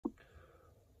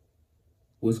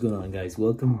What's going on, guys?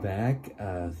 Welcome back.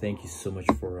 Thank you so much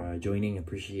for joining.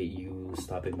 Appreciate you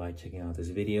stopping by, checking out this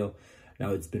video. Now,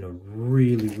 it's been a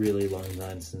really long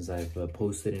time since I've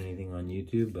posted anything on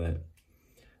YouTube, but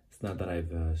it's not that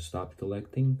I've stopped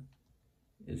collecting.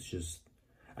 It's just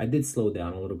I did slow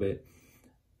down a little bit.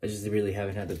 I just really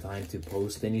haven't had the time to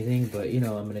post anything, but you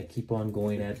know, I'm gonna keep on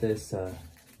going at this.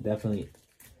 Definitely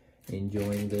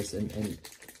enjoying this, and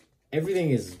everything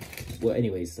is well.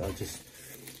 Anyways,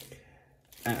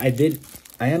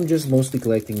 I am just mostly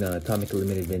collecting Tomica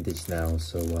limited vintage now.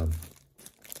 So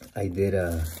I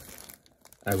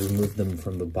removed them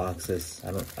from the boxes.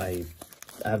 I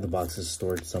have the boxes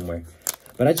stored somewhere,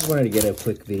 but I just wanted to get a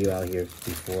quick video out here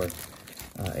before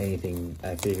anything.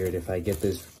 I figured if I get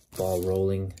this ball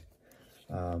rolling,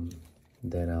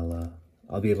 then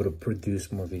I'll be able to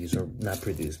produce more videos, or not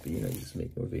produce, but you know, just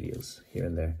make more videos here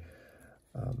and there,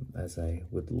 as I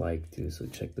would like to. So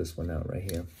check this one out right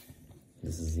here.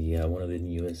 This is the one of the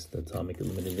newest, the Tomica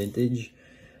limited vintage.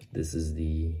 This is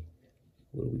the,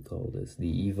 what do we call this?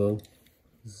 The Evo.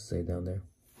 Does it say down there?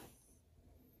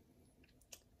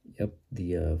 Yep,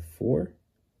 the 4.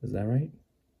 Is that right?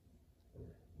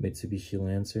 Mitsubishi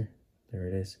Lancer. There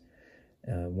it is.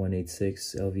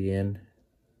 186 LVN,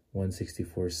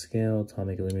 164 scale,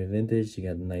 Tomica limited vintage. You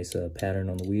got a nice pattern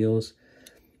on the wheels.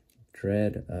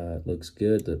 Tread looks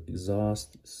good. The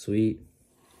exhaust, sweet.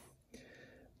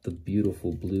 The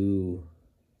beautiful blue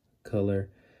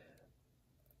color.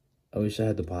 I wish I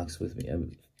had the box with me.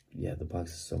 Yeah, the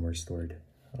box is somewhere stored.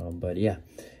 But yeah,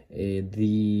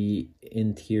 the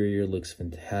interior looks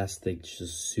fantastic.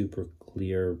 Just super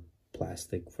clear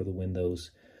plastic for the windows.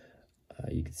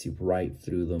 You can see right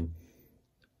through them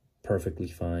perfectly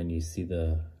fine. You see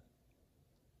the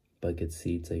bucket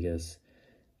seats, I guess,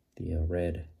 the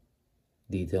red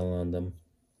detail on them.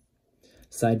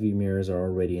 Side view mirrors are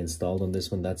already installed on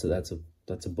this one. That's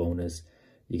a bonus.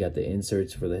 You got the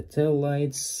inserts for the tail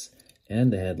lights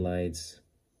and the headlights.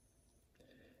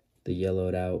 The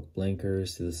yellowed out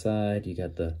blinkers to the side. You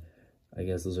got the, I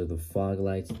guess those are the fog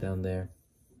lights down there,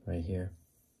 right here.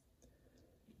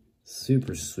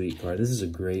 Super sweet car. This is a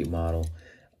great model.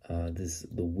 The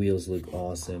wheels look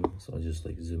awesome. So I'll just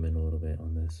like zoom in a little bit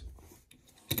on this.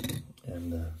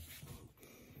 And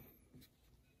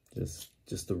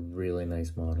just a really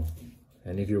nice model.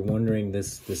 And if you're wondering,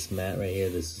 this mat right here,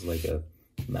 this is like a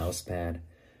mouse pad.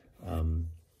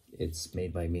 It's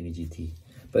made by Mini GT,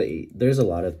 but there's a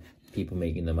lot of people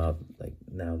making them out like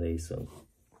nowadays, so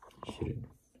you shouldn't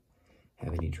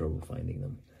have any trouble finding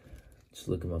them. Just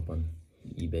look them up on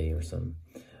eBay or something.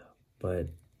 But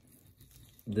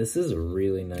this is a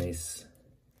really nice,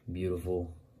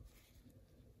 beautiful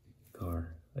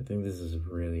car. I think this is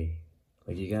really,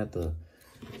 like, you got the,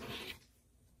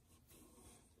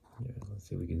 yeah, let's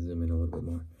see if we can zoom in a little bit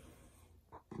more.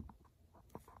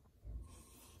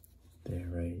 There,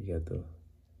 right? You got the,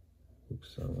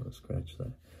 oops, I don't want to scratch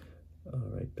that.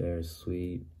 Right there,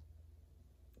 sweet.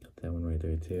 Got that one right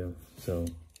there too. So,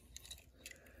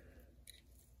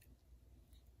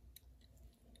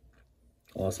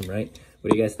 awesome, right?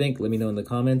 What do you guys think? Let me know in the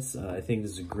comments. I think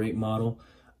this is a great model.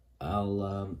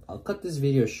 I'll cut this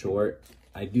video short.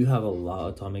 I do have a lot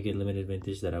of Tomica limited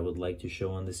vintage that I would like to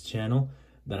show on this channel,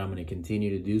 that I'm going to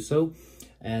continue to do so.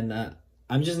 And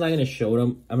I'm just not going to show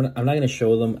them. I'm not going to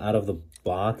show them out of the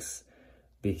box,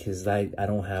 because I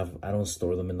don't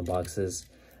store them in the boxes.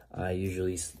 I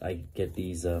get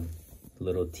these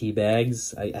little tea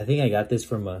bags. I think I got this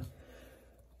from a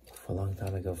long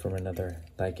time ago from another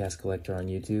diecast collector on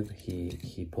YouTube.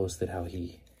 He posted how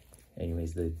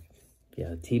anyways,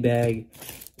 tea bag.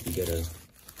 You get a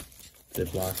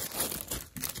Ziploc,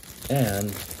 and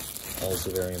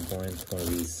also very important, one of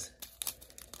these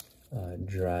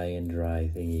dry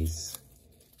thingies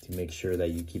to make sure that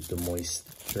you keep the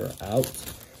moisture out.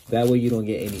 That way you don't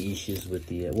get any issues with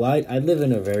the well, I live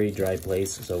in a very dry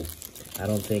place, so I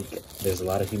don't think there's a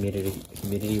lot of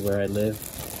humidity where I live,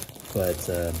 but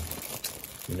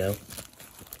you know,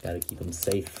 gotta keep them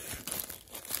safe.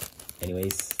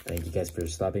 Anyways, thank you guys for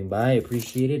stopping by. I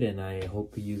appreciate it, and I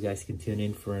hope you guys can tune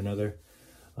in for another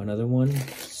one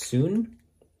soon.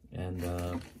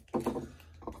 And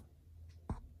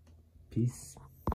peace.